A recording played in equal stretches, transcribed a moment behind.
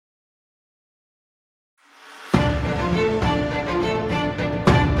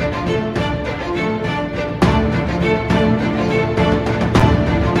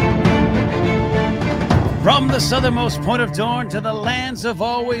From the southernmost point of Dorne to the lands of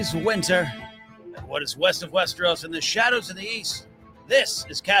always winter, and what is west of Westeros in the shadows of the east, this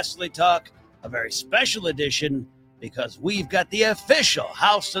is Casterly Talk, a very special edition because we've got the official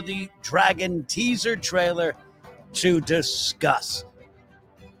House of the Dragon teaser trailer to discuss.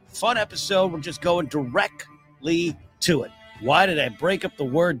 Fun episode, we're just going directly to it. Why did I break up the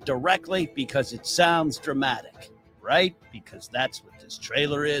word directly? Because it sounds dramatic, right? Because that's what this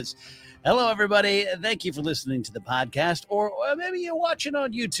trailer is. Hello, everybody. Thank you for listening to the podcast. Or maybe you're watching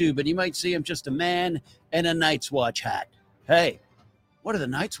on YouTube and you might see I'm just a man in a Night's Watch hat. Hey, what are the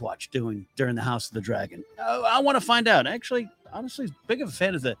Night's Watch doing during the House of the Dragon? I want to find out. Actually, honestly, as big of a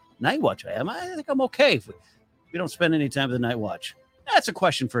fan of the Night Watch I am, I think I'm okay if we don't spend any time with the Night Watch. That's a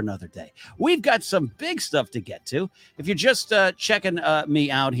question for another day. We've got some big stuff to get to. If you're just checking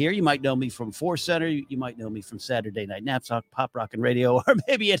me out here, you might know me from Force Center. You might know me from Saturday Night Naps, Pop Rockin' Radio, or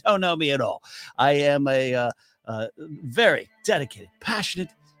maybe you don't know me at all. I am a very dedicated, passionate,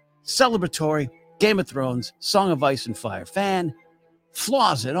 celebratory Game of Thrones, Song of Ice and Fire fan.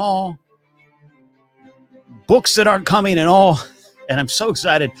 Flaws and all. Books that aren't coming and all. And I'm so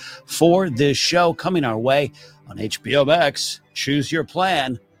excited for this show coming our way on HBO Max. Choose your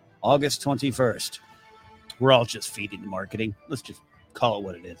plan, August 21st. We're all just feeding the marketing. Let's just call it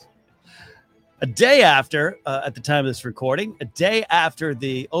what it is. A day after, at the time of this recording, a day after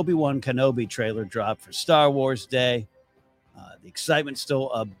the Obi-Wan Kenobi trailer dropped for Star Wars Day, the excitement's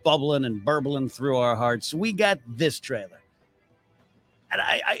still bubbling and burbling through our hearts. We got this trailer. And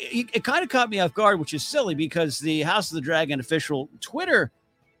it kind of caught me off guard, which is silly because the House of the Dragon official Twitter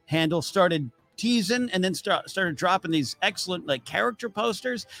handle started teasing and then started dropping these excellent character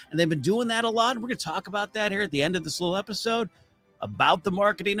posters, and they've been doing that a lot. And we're going to talk about that here at the end of this little episode about the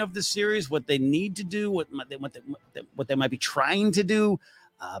marketing of the series, what they need to do, what they might be trying to do,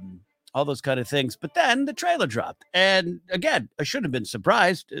 all those kind of things. But then the trailer dropped, and again, I shouldn't have been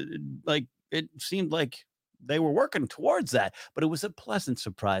surprised. It seemed like they were working towards that, but it was a pleasant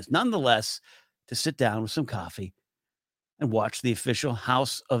surprise nonetheless to sit down with some coffee and watch the official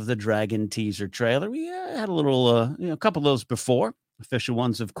House of the Dragon teaser trailer. We had a little, a couple of those before, official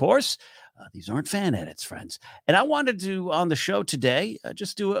ones, of course. These aren't fan edits, friends. And I wanted to, on the show today,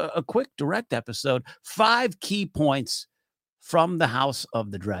 just do a quick direct episode, 5 key points from the House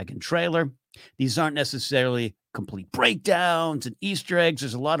of the Dragon trailer. These aren't necessarily complete breakdowns and Easter eggs.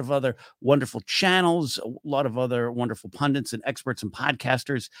 There's a lot of other wonderful channels, a lot of other wonderful pundits and experts and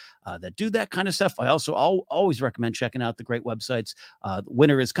podcasters that do that kind of stuff. I also always recommend checking out the great websites,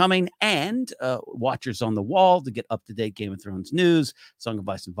 Winter is Coming and Watchers on the Wall to get up-to-date Game of Thrones news, Song of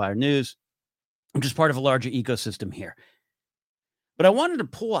Ice and Fire news. I'm just part of a larger ecosystem here. But I wanted to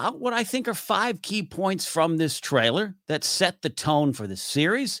pull out what I think are 5 key points from this trailer that set the tone for this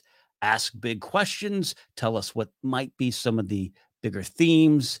series. Ask big questions, tell us what might be some of the bigger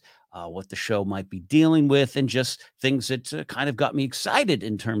themes, what the show might be dealing with, and just things that kind of got me excited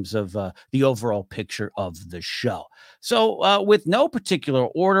in terms of the overall picture of the show. So with no particular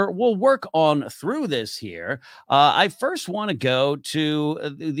order, we'll work on through this here. I first want to go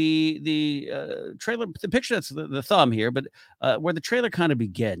to the trailer, the picture that's the thumb here, but where the trailer kind of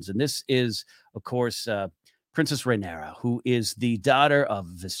begins. And this is, of course, Princess Rhaenyra, who is the daughter of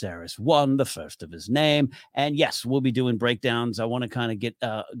Viserys I, the first of his name. And yes, we'll be doing breakdowns. I want to kind of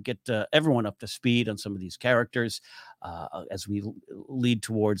get everyone up to speed on some of these characters as we lead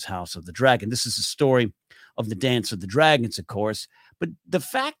towards House of the Dragon. This is the story of the Dance of the Dragons, of course. But the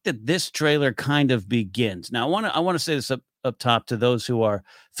fact that this trailer kind of begins. Now, I want to say this up top to those who are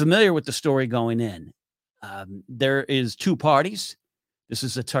familiar with the story going in. There is 2 parties. This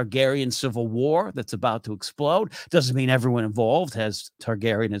is a Targaryen civil war that's about to explode. Doesn't mean everyone involved has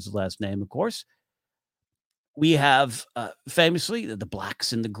Targaryen as the last name, of course. We have, famously, the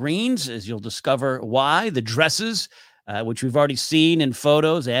blacks and the greens, as you'll discover why. The dresses, which we've already seen in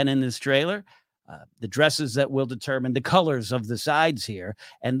photos and in this trailer. The dresses that will determine the colors of the sides here.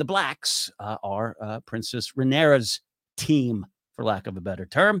 And the blacks are Princess Rhaenyra's team, for lack of a better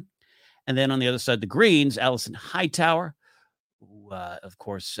term. And then on the other side, the greens, Alicent Hightower, who, of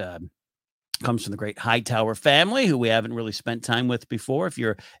course, comes from the great Hightower family, who we haven't really spent time with before. If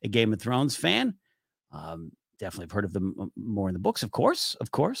you're a Game of Thrones fan, definitely have heard of them more in the books, of course.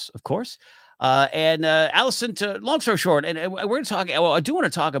 And Alicent, long story short, and we're going to talk, well, I do want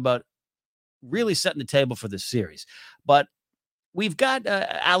to talk about really setting the table for this series. But we've got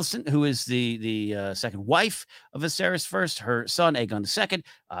Alicent, who is the second wife of Viserys first, her son, Aegon II.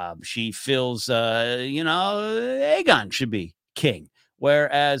 She feels, Aegon should be king.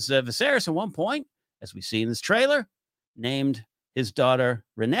 Whereas Viserys at one point, as we see in this trailer, named his daughter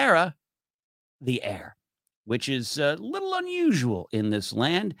Rhaenyra the heir. which is a little unusual in this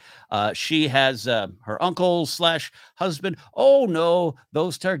land. She has her uncle / husband. Oh, no,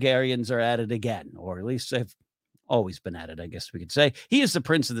 those Targaryens are at it again, or at least they've always been at it, I guess we could say. He is the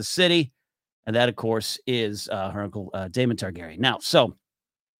prince of the city, and that, of course, is her uncle, Daemon Targaryen. Now, so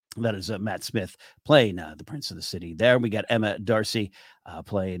that is Matt Smith playing the Prince of the City there. We got Emma Darcy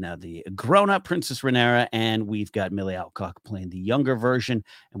playing the grown-up Princess Rhaenyra, and we've got Millie Alcock playing the younger version,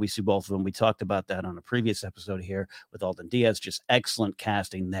 and we see both of them. We talked about that on a previous episode here with Alden Diaz. Just excellent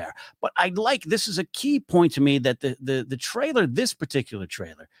casting there. But this is a key point to me, that the trailer, this particular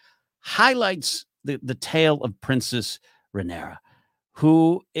trailer, highlights the tale of Princess Rhaenyra,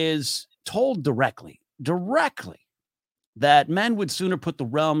 who is told directly, that men would sooner put the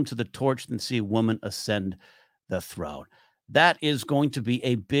realm to the torch than see a woman ascend the throne. That is going to be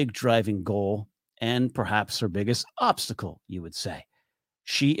a big driving goal, and perhaps her biggest obstacle, you would say.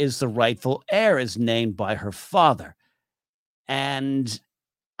 She is the rightful heir, as named by her father. And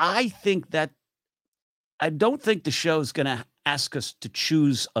I don't think the show is going to ask us to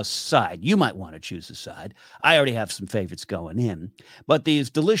choose a side. You might want to choose a side. I already have some favorites going in, but these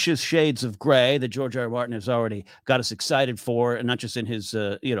delicious shades of gray that George R. R. Martin has already got us excited for, and not just in his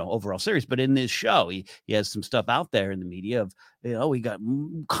overall series, but in this show, he has some stuff out there in the media of, we got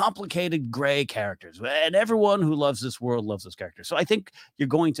complicated gray characters, and everyone who loves this world loves those characters. So I think you're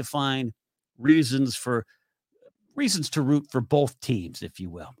going to find reasons to root for both teams, if you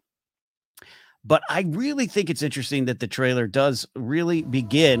will. But I really think it's interesting that the trailer does really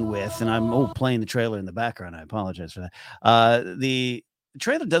begin with, and I'm playing the trailer in the background. I apologize for that. The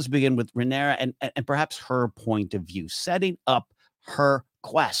trailer does begin with Rhaenyra and perhaps her point of view, setting up her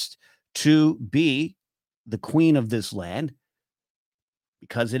quest to be the queen of this land,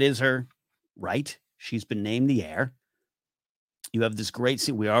 because it is her right. She's been named the heir. You have this great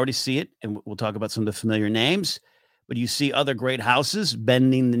scene. We already see it, and we'll talk about some of the familiar names, but you see other great houses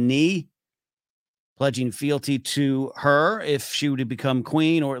bending the knee, pledging fealty to her if she were to become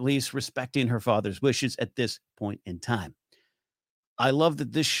queen, or at least respecting her father's wishes at this point in time. I love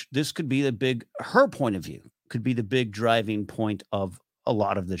that this could be her point of view could be the big driving point of a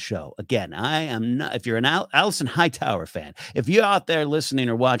lot of the show. Again, I am not, if you're an Alicent Hightower fan, if you're out there listening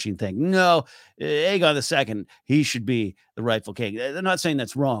or watching, think, no, Aegon II, he should be the rightful king. They're not saying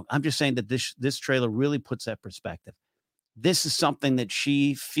that's wrong. I'm just saying that this trailer really puts that perspective. This is something that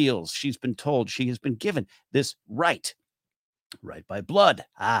she feels. She's been told. She has been given this right by blood.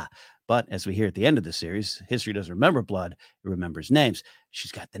 But as we hear at the end of the series, history doesn't remember blood. It remembers names.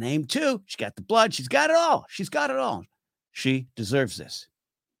 She's got the name too. She's got the blood. She's got it all. She deserves this.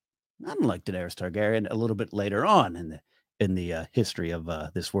 Unlike Daenerys Targaryen a little bit later on in the history of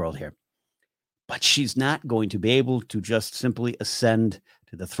this world here. But she's not going to be able to just simply ascend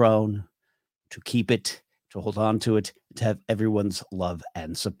to the throne, to keep it, to hold on to it, to have everyone's love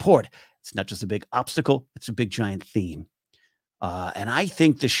and support. It's not just a big obstacle, it's a big giant theme. And I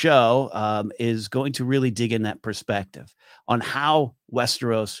think the show is going to really dig in that perspective on how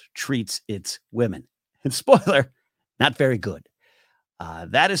Westeros treats its women. And spoiler, not very good.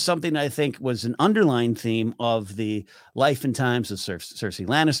 That is something I think was an underlying theme of the life and times of Cersei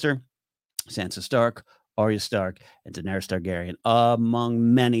Lannister, Sansa Stark, Arya Stark, and Daenerys Targaryen,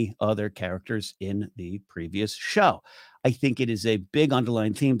 among many other characters in the previous show. I think it is a big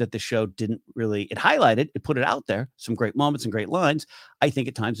underlying theme that the show didn't really, it highlighted, it put it out there, some great moments and great lines. I think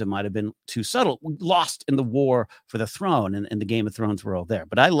at times it might have been too subtle, lost in the war for the throne, and the Game of Thrones were all there.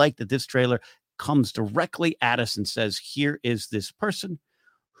 But I like that this trailer comes directly at us and says, here is this person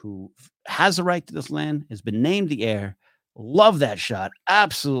who has a right to this land, has been named the heir. Love that shot.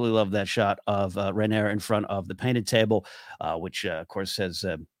 Absolutely love that shot of Rhaenyra in front of the painted table, which, of course, has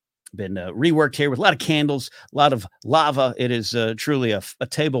been reworked here with a lot of candles, a lot of lava. It is truly a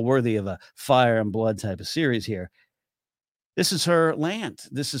table worthy of a Fire and Blood type of series here. This is her land.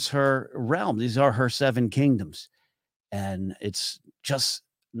 This is her realm. These are her 7 kingdoms. And it's just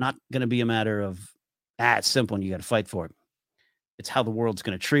not going to be a matter of, it's simple and you got to fight for it. It's how the world's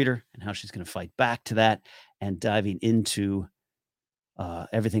going to treat her and how she's going to fight back to that, and diving into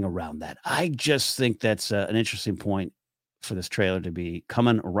everything around that. I just think that's an interesting point for this trailer to be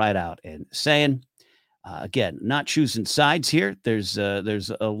coming right out and saying, again, not choosing sides here. There's a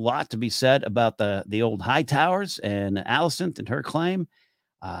lot to be said about the old Hightowers and Alicent and her claim.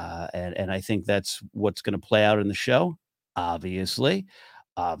 And I think that's what's going to play out in the show, obviously.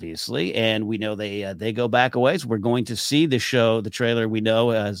 And we know they go back a ways. We're going to see the trailer we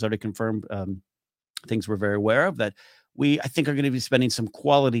know has already confirmed things we're very aware of, that I think are going to be spending some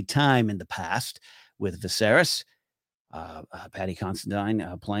quality time in the past with Viserys. Patty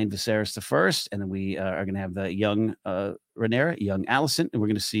Considine playing Viserys the First, and then we are going to have the young Rhaenyra, young Alicent, and we're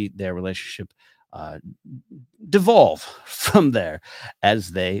going to see their relationship devolve from there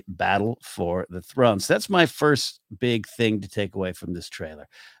as they battle for the throne. So that's my first big thing to take away from this trailer.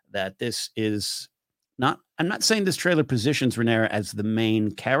 That this is not. I'm not saying this trailer positions Rhaenyra as the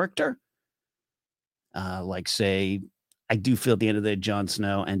main character. Like say I do feel at the end of the day, Jon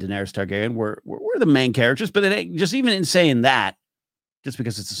Snow and Daenerys Targaryen were the main characters, but it ain't, just even in saying that, just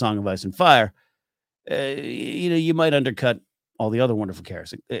because it's a Song of Ice and Fire, you might undercut all the other wonderful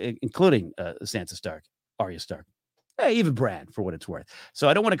characters, including Sansa Stark, Arya Stark, even Bran, for what it's worth. So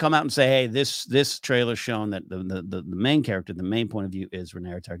I don't want to come out and say, hey, this trailer's shown that the main character, the main point of view is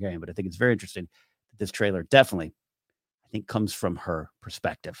Rhaenyra Targaryen, but I think it's very interesting that this trailer definitely, I think, comes from her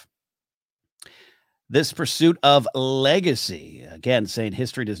perspective. This pursuit of legacy, again, saying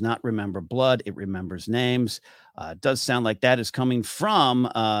history does not remember blood, it remembers names. Does sound like that is coming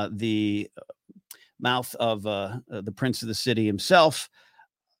from the mouth of the Prince of the City himself,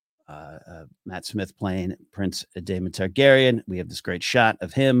 Matt Smith playing Prince Daemon Targaryen. We have this great shot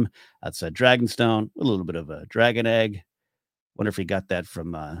of him outside Dragonstone, a little bit of a dragon egg. Wonder if he got that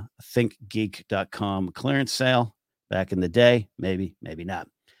from ThinkGeek.com clearance sale back in the day. Maybe, maybe not.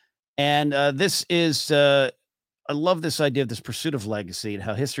 And this is, I love this idea of this pursuit of legacy and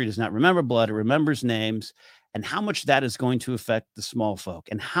how history does not remember blood, it remembers names, and how much that is going to affect the small folk,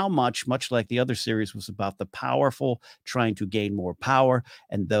 and how much like the other series, was about the powerful trying to gain more power,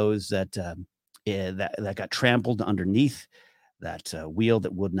 and those that got trampled underneath that wheel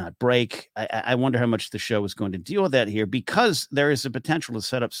that would not break. I wonder how much the show is going to deal with that here, because there is a potential to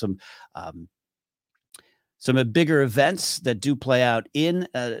set up some bigger events that do play out in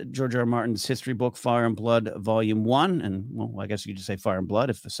George R. R. Martin's history book, Fire and Blood, Volume 1. And, well, I guess you could just say Fire and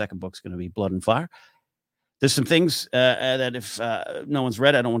Blood if the second book's going to be Blood and Fire. There's some things that if no one's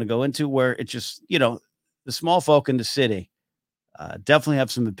read, I don't want to go into, where it just, the small folk in the city definitely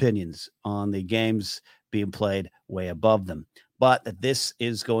have some opinions on the games being played way above them. But that this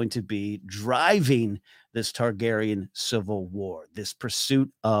is going to be driving this Targaryen civil war, this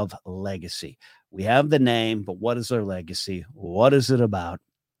pursuit of legacy. We have the name, but what is their legacy? What is it about?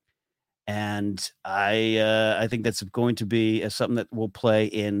 And I think that's going to be something that will play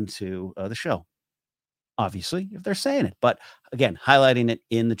into the show. Obviously, if they're saying it. But again, highlighting it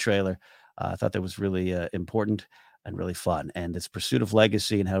in the trailer, I thought that was really important and really fun. And this pursuit of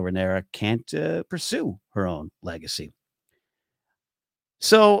legacy, and how Rhaenyra can't pursue her own legacy.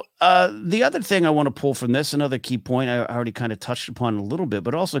 So the other thing I want to pull from this, another key point I already kind of touched upon a little bit,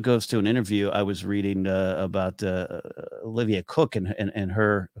 but also goes to an interview I was reading about Olivia Cook and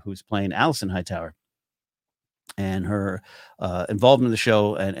her, who's playing Alicent Hightower, and her involvement in the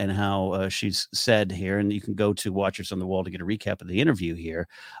show, and how she's said here, and you can go to Watchers on the Wall to get a recap of the interview here,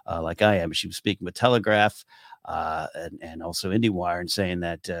 like I am. She was speaking with Telegraph and also IndieWire, and saying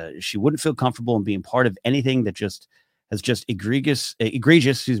that she wouldn't feel comfortable in being part of anything that has just egregious,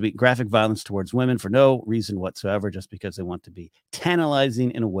 graphic violence towards women for no reason whatsoever, just because they want to be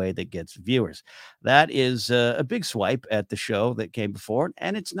tantalizing in a way that gets viewers. That is a big swipe at the show that came before,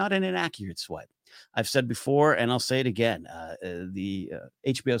 and it's not an inaccurate swipe. I've said before, and I'll say it again, the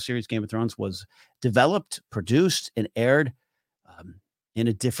HBO series Game of Thrones was developed, produced, and aired in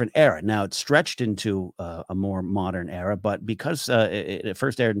a different era. Now, it's stretched into a more modern era, but because it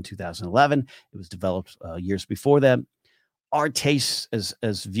first aired in 2011, it was developed years before that. Our tastes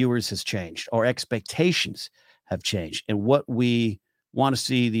as viewers has changed. Our expectations have changed. And what we want to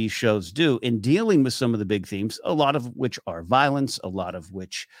see these shows do in dealing with some of the big themes, a lot of which are violence, a lot of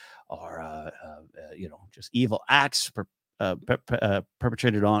which are, just evil acts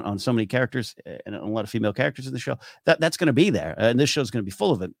perpetrated on so many characters, and a lot of female characters in the show, that's going to be there. And this show is going to be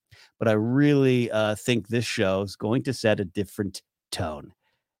full of it. But I really think this show is going to set a different tone.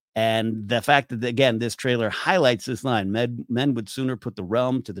 And the fact that, again, this trailer highlights this line: men would sooner put the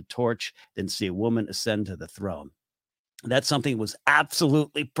realm to the torch than see a woman ascend to the throne. That's something that was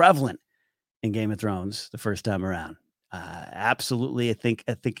absolutely prevalent in Game of Thrones the first time around. Absolutely, I think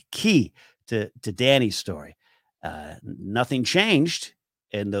key to Dany's story. Nothing changed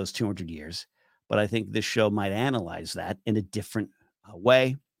in those 200 years, but I think this show might analyze that in a different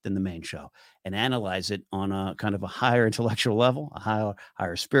way than the main show, and analyze it on a kind of a higher intellectual level, a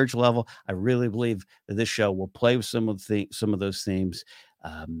higher spiritual level. I really believe that this show will play with some of those themes,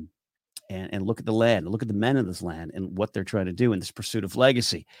 and look at the land, look at the men of this land, and what they're trying to do in this pursuit of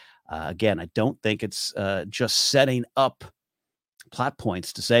legacy. Again, I don't think it's just setting up plot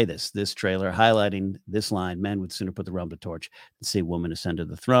points to say this. This trailer highlighting this line: men would sooner put the realm to torch than see a woman ascend to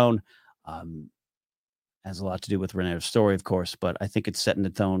the throne. has a lot to do with Rhaenyra's story, of course, but I think it's setting the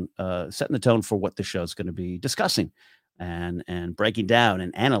tone for what the show's going to be discussing and breaking down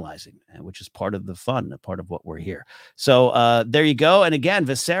and analyzing, which is part of the fun, a part of what we're here. So there you go. And again,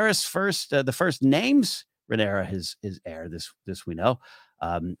 Viserys the first names Rhaenyra his heir. This we know.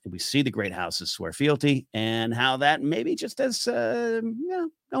 We see the great houses swear fealty, and how that maybe just as no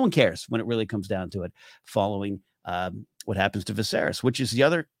one cares when it really comes down to it, following what happens to Viserys, which is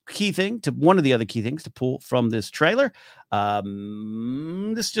one of the other key things to pull from this trailer.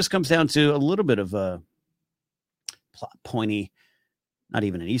 This just comes down to a little bit of a plot pointy, not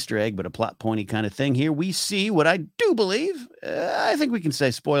even an Easter egg, but a plot pointy kind of thing here. We see what I do believe, I think we can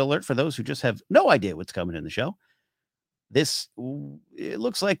say, spoiler alert for those who just have no idea what's coming in the show. It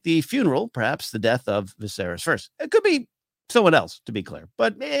looks like the funeral, perhaps the death of Viserys first. It could be someone else, to be clear,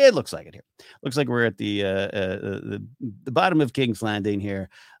 but it looks like it here. Looks like we're at the bottom of King's Landing here,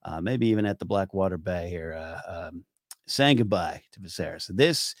 maybe even at the Blackwater Bay here, saying goodbye to Viserys.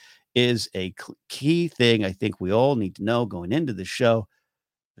 This is a key thing I think we all need to know going into the show.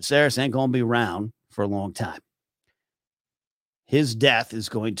 Viserys ain't going to be around for a long time. His death is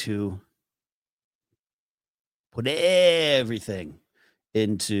going to put everything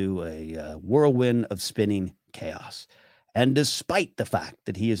into a whirlwind of spinning chaos. And despite the fact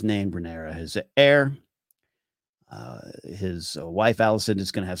that he has named Rhaenyra his heir, his wife Alicent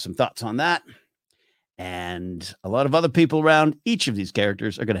is going to have some thoughts on that. And a lot of other people around each of these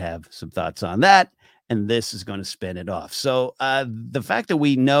characters are going to have some thoughts on that. And this is going to spin it off. So the fact that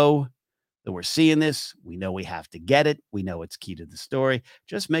we know that we're seeing this, we know we have to get it, we know it's key to the story,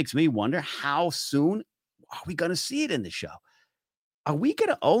 just makes me wonder, how soon are we going to see it in the show? Are we going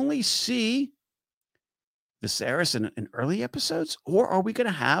to only see Viserys in early episodes, or are we going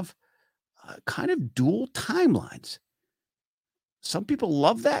to have kind of dual timelines? Some people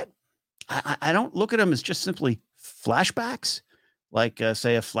love that. I don't look at them as just simply flashbacks, like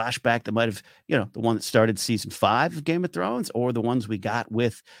say a flashback that might have, the one that started season 5 of Game of Thrones, or the ones we got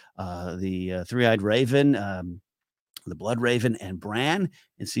with the Three-Eyed Raven, the Blood Raven, and Bran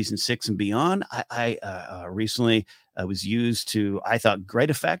in season 6 and beyond. I recently was used to, I thought,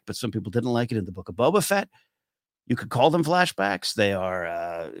 great effect, but some people didn't like it in the Book of Boba Fett. You could call them flashbacks. They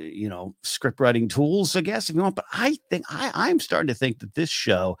are, script writing tools, I guess, if you want. But I think I'm starting to think that this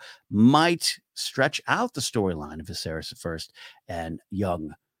show might stretch out the storyline of Viserys at first and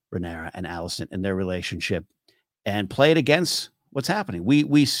young Rhaenyra and Alicent and their relationship, and play it against what's happening.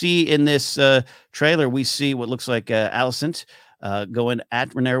 We see in this trailer, we see what looks like Alicent going at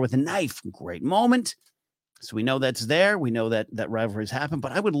Rhaenyra with a knife. Great moment. So we know that's there. We know that rivalry has happened.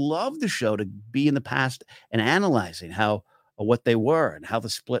 But I would love the show to be in the past and analyzing how what they were and how the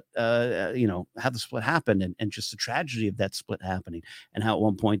split, how the split happened, and just the tragedy of that split happening, and how at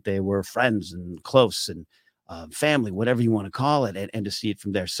one point they were friends and close and family, whatever you want to call it, and to see it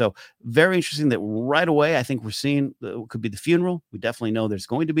from there. So very interesting that right away, I think we're seeing could be the funeral. We definitely know there's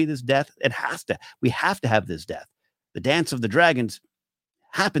going to be this death. We have to have this death. The Dance of the Dragons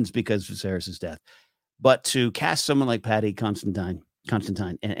happens because of Viserys' death. But to cast someone like Paddy Constantine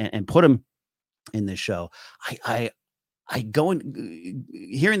and put him in this show, I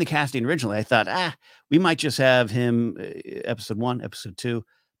hearing the casting originally, I thought, we might just have him episode 1, episode 2.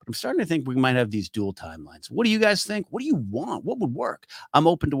 But I'm starting to think we might have these dual timelines. What do you guys think? What do you want? What would work? I'm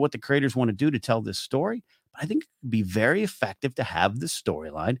open to what the creators want to do to tell this story, but I think it would be very effective to have the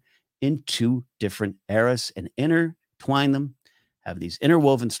storyline in 2 different eras and intertwine them, have these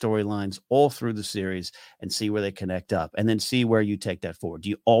interwoven storylines all through the series, and see where they connect up, and then see where you take that forward. Do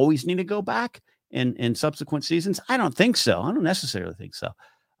you always need to go back in subsequent seasons? I don't think so. I don't necessarily think so.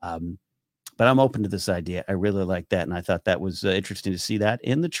 But I'm open to this idea. I really like that, and I thought that was interesting to see that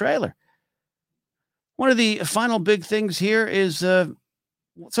in the trailer. One of the final big things here is something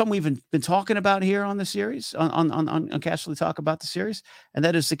we've been talking about here on the series, on Casually Talk About the series, and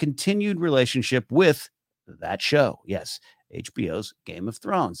that is the continued relationship with that show. Yes, HBO's Game of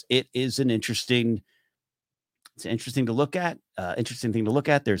Thrones. It is interesting to look at. Interesting thing to look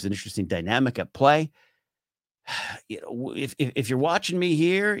at. There's an interesting dynamic at play. If you're watching me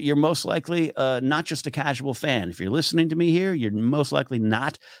here, you're most likely not just a casual fan. If you're listening to me here, you're most likely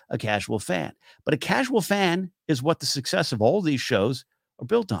not a casual fan. But a casual fan is what the success of all these shows are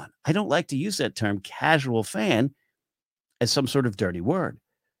built on. I don't like to use that term casual fan as some sort of dirty word.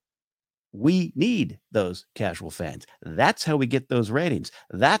 We need those casual fans. That's how we get those ratings.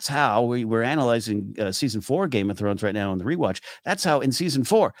 That's how we're analyzing season 4 Game of Thrones right now on the rewatch. That's how in season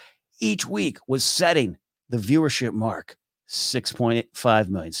 4, each week was setting the viewership mark. 6.5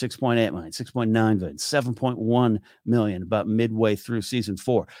 million, 6.8 million, 6.9 million, 7.1 million, about midway through season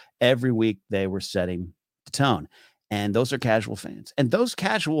 4. Every week they were setting the tone. And those are casual fans. And those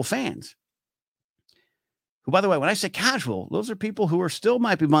casual fans, who, by the way, when I say casual, those are people who are still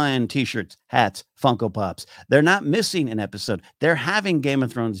might be buying T-shirts, hats, Funko Pops. They're not missing an episode. They're having Game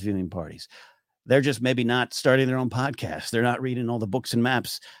of Thrones viewing parties. They're just maybe not starting their own podcast. They're not reading all the books and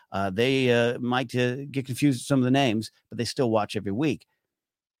maps. They might get confused with some of the names, but they still watch every week.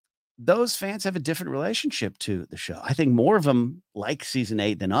 Those fans have a different relationship to the show. I think more of them like season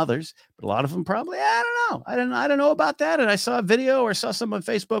 8 than others, but a lot of them probably, I don't know. I don't know about that. And I saw a video or saw some on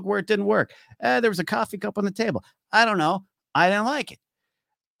Facebook where it didn't work. There was a coffee cup on the table. I don't know. I didn't like it.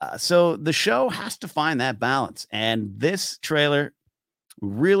 So the show has to find that balance. And this trailer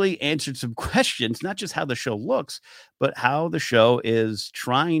really answered some questions, not just how the show looks, but how the show is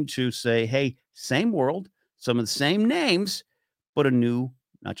trying to say, hey, same world, some of the same names, but a new,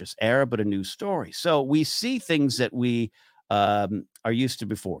 not just era, but a new story. So we see things that we are used to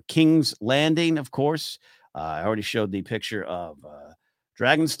before. King's Landing, of course. I already showed the picture of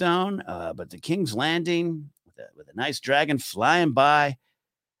Dragonstone, but the King's Landing with a nice dragon flying by.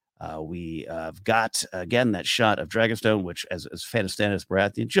 We have got, again, that shot of Dragonstone, which, as fan of Stannis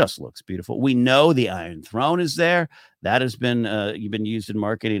Baratheon, just looks beautiful. We know the Iron Throne is there. That has been used in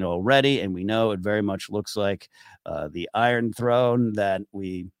marketing already, and we know it very much looks like the Iron Throne that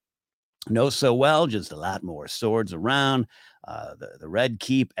we know so well, just a lot more swords around. The Red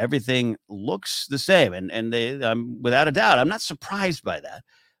Keep, everything looks the same. And they, without a doubt, I'm not surprised by that.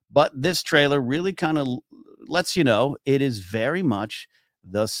 But this trailer really kind of lets you know it is very much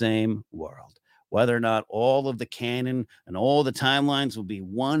the same world. Whether or not all of the canon and all the timelines will be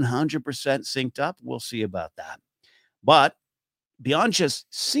 100% synced up, we'll see about that. But beyond just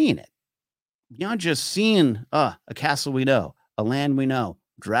seeing it, beyond just seeing a castle we know, a land we know,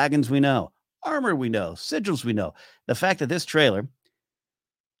 dragons we know, armor we know, sigils we know, the fact that this trailer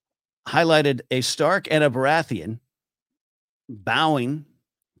highlighted a Stark and a Baratheon bowing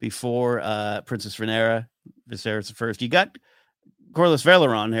before Princess Rhaenyra, Viserys I. You got Corlys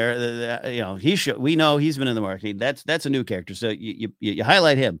Valeron here. We know he's been in the marketing. That's a new character. So you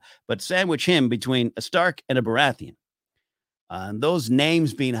highlight him, but sandwich him between a Stark and a Baratheon. And those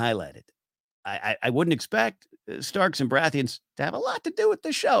names being highlighted. I wouldn't expect Starks and Baratheons to have a lot to do with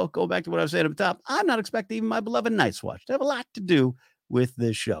the show. Go back to what I was saying at the top. I'm not expecting even my beloved Night's Watch to have a lot to do with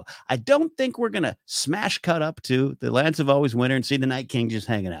this show. I don't think we're going to smash cut up to the Lands of Always Winter and see the Night King just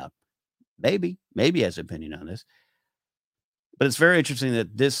hanging out. Maybe has an opinion on this. But it's very interesting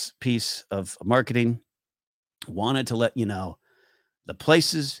that this piece of marketing wanted to let you know the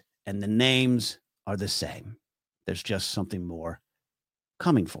places and the names are the same. There's just something more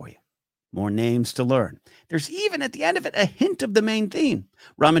coming for you. More names to learn. There's even at the end of it a hint of the main theme.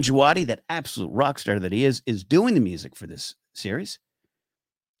 Ramin Djawadi, that absolute rock star that he is doing the music for this series.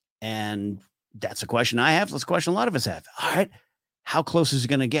 And that's a question I have. That's a question a lot of us have. All right, how close is he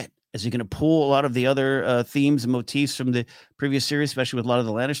going to get? Is he going to pull a lot of the other themes and motifs from the previous series, especially with a lot of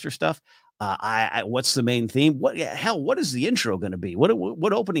the Lannister stuff? What's the main theme? What is the intro going to be?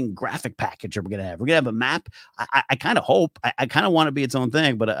 What opening graphic package are we going to have? We're going to have a map. I kind of hope. I kind of want to be its own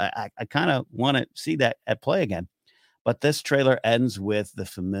thing, but I kind of want to see that at play again. But this trailer ends with the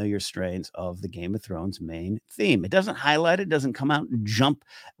familiar strains of the Game of Thrones main theme. It doesn't highlight it. Doesn't come out and jump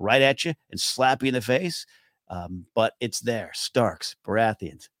right at you and slap you in the face. But it's there. Starks,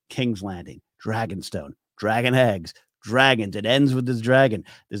 Baratheons, King's Landing, Dragonstone, dragon eggs, dragons. It ends with this dragon,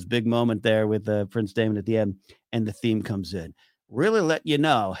 this big moment there with Prince Daemon at the end, and the theme comes in. Really let you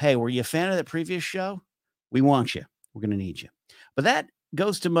know, hey, were you a fan of that previous show? We want you. We're going to need you. But that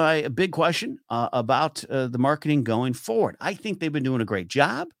goes to my big question about the marketing going forward. I think they've been doing a great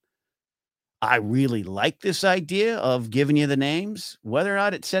job. I really like this idea of giving you the names, whether or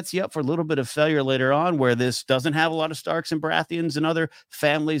not it sets you up for a little bit of failure later on where this doesn't have a lot of Starks and Baratheons and other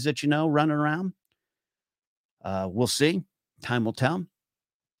families that you know running around. We'll see. Time will tell.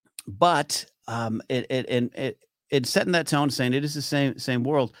 But it's setting that tone, saying it is the same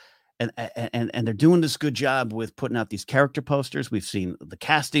world. And they're doing this good job with putting out these character posters. We've seen the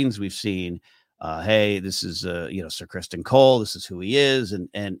castings. We've seen hey, this is Sir Criston Cole. This is who he is,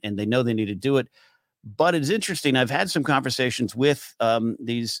 and they know they need to do it. But it's interesting. I've had some conversations with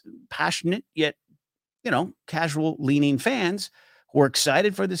these passionate yet casual leaning fans who are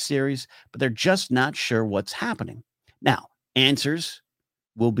excited for the series, but they're just not sure what's happening. Now, answers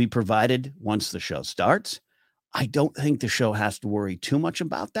will be provided once the show starts. I don't think the show has to worry too much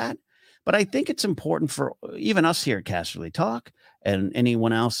about that. But I think it's important for even us here at Casterly Talk and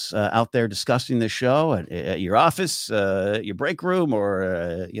anyone else out there discussing the show at your office, your break room,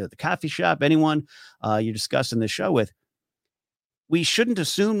 or the coffee shop, anyone you're discussing the show with. we shouldn't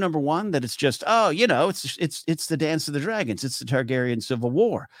assume, number one, that it's just, it's the Dance of the Dragons. It's the Targaryen Civil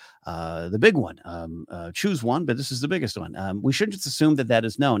War, the big one. Choose one, but this is the biggest one. We shouldn't just assume that that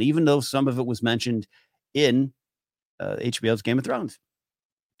is known, even though some of it was mentioned in HBO's Game of Thrones.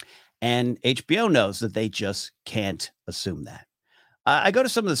 And HBO knows that they just can't assume that. I go to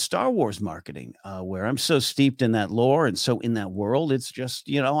some of the Star Wars marketing where I'm so steeped in that lore and so in that world. It's just,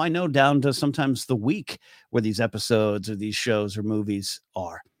 I know down to sometimes the week where these episodes or these shows or movies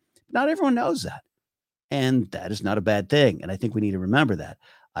are. Not everyone knows that. And that is not a bad thing. And I think we need to remember that.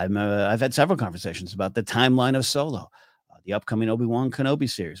 I've had several conversations about the timeline of Solo, the upcoming Obi-Wan Kenobi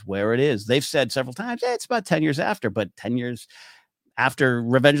series, where it is. They've said several times, it's about 10 years after, but 10 years after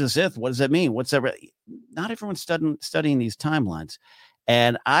Revenge of the Sith, what does that mean? What's that? Not everyone's studying these timelines.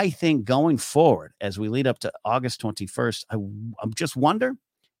 And I think going forward, as we lead up to August 21st, I just wonder,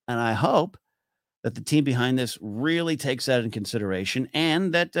 and I hope that the team behind this really takes that into consideration,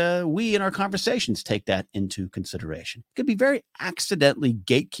 and that we in our conversations take that into consideration. It could be very accidentally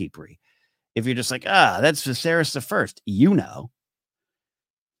gatekeepery if you're just like, that's Viserys the First.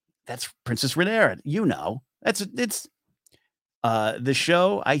 That's Princess Rhaenyra. It's the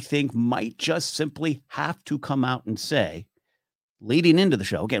show, I think, might just simply have to come out and say, leading into the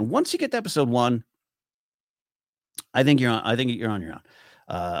show, again, once you get to episode 1, I think you're on your own.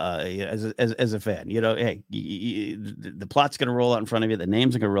 As a fan, hey, the plot's going to roll out in front of you. The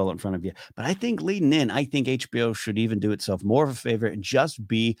names are going to roll out in front of you. But I think leading in, I think HBO should even do itself more of a favor and just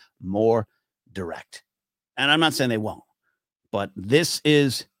be more direct. And I'm not saying they won't, but this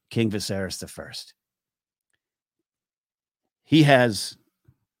is King Viserys the First. He has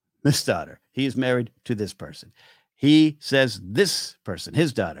this daughter. He is married to this person. He says this person,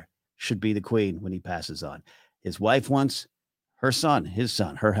 his daughter, should be the queen when he passes on. His wife wants her son,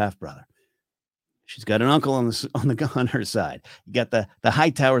 her half-brother. She's got an uncle on her side. You got the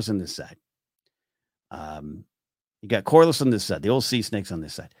Hightowers on this side. You got Corlys on this side, the old sea snakes on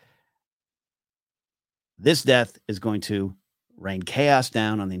this side. This death is going to rain chaos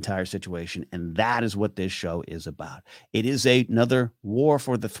down on the entire situation, and that is what this show is about. It is another war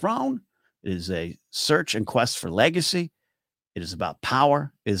for the throne. It is a search and quest for legacy. It is about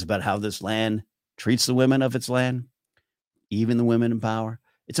power. It is about how this land treats the women of its land, even the women in power.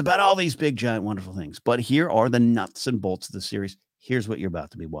 It's about all these big, giant, wonderful things. But here are the nuts and bolts of the series. Here's what you're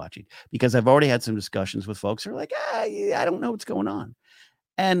about to be watching. Because I've already had some discussions with folks who are like, I don't know what's going on.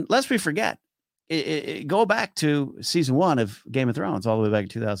 And lest we forget, go back to season 1 of Game of Thrones, all the way back in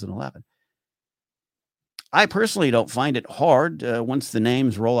 2011. I personally don't find it hard once the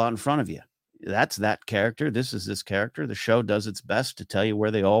names roll out in front of you. That's that character. This is this character. The show does its best to tell you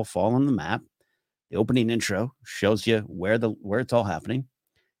where they all fall on the map. The opening intro shows you where it's all happening.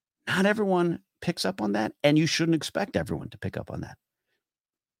 Not everyone picks up on that, and you shouldn't expect everyone to pick up on that.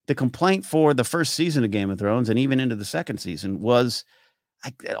 The complaint for the first season of Game of Thrones, and even into the second season, was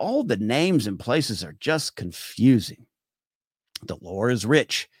all the names and places are just confusing. The lore is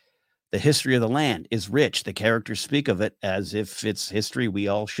rich. The history of the land is rich. The characters speak of it as if it's history we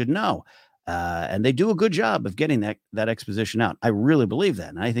all should know. And they do a good job of getting that exposition out. I really believe that.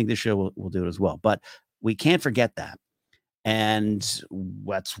 And I think this show will do it as well. But we can't forget that. And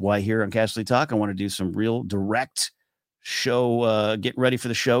that's why here on Casually Talk, I want to do some real direct show, get ready for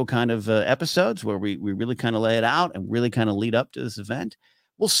the show kind of episodes where we really kind of lay it out and really kind of lead up to this event.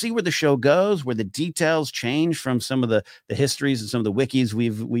 We'll see where the show goes, where the details change from some of the histories and some of the wikis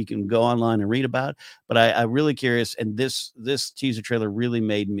we can go online and read about. But I'm really curious, and this teaser trailer really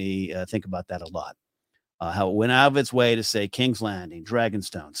made me think about that a lot. How it went out of its way to say King's Landing,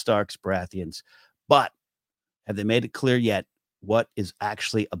 Dragonstone, Starks, Baratheons. But have they made it clear yet what is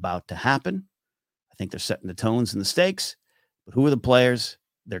actually about to happen? I think they're setting the tones and the stakes. But who are the players?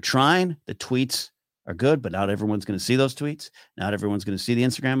 They're trying. The tweets are good, but not everyone's going to see those tweets. Not everyone's going to see the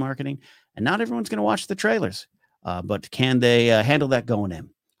Instagram marketing, and not everyone's going to watch the trailers. But can they handle that going in?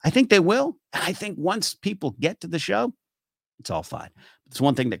 I think they will. And I think once people get to the show, it's all fine. It's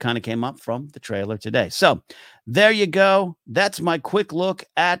one thing that kind of came up from the trailer today. So there you go. That's my quick look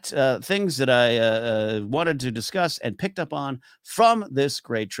at things that I wanted to discuss and picked up on from this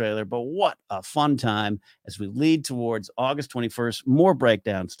great trailer. But what a fun time as we lead towards August 21st. More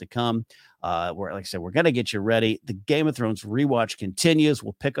breakdowns to come. Like I said, we're going to get you ready. The Game of Thrones rewatch continues.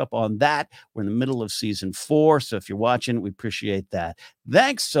 We'll pick up on that. We're in the middle of season 4. So if you're watching, we appreciate that.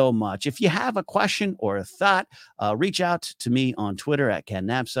 Thanks so much. If you have a question or a thought, reach out to me on Twitter at Ken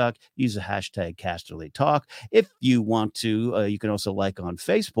Knapsack. Use the hashtag Casterly Talk. If you want to, you can also like on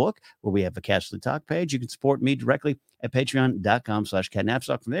Facebook, where we have a Casterly Talk page. You can support me directly at patreon.com/Ken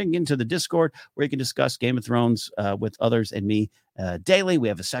Knapsack. From there, you can get into the Discord, where you can discuss Game of Thrones with others and me daily. We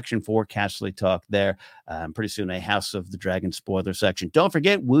have a section for Casterly Talk there. Pretty soon, a House of the Dragon spoiler section. Don't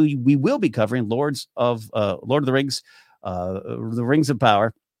forget, we will be covering Lord of the Rings, the Rings of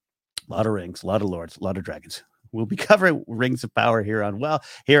Power. A lot of rings, a lot of lords, a lot of dragons. We'll be covering Rings of Power here on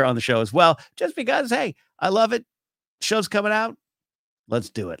the show as well, just because, hey, I love it. Show's coming out. Let's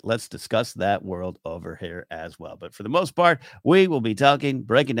do it. Let's discuss that world over here as well. But for the most part, we will be talking,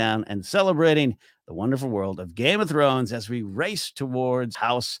 breaking down, and celebrating the wonderful world of Game of Thrones as we race towards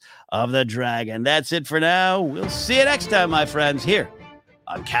House of the Dragon. That's it for now. We'll see you next time, my friends, here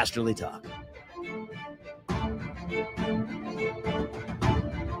on Casterly Talk.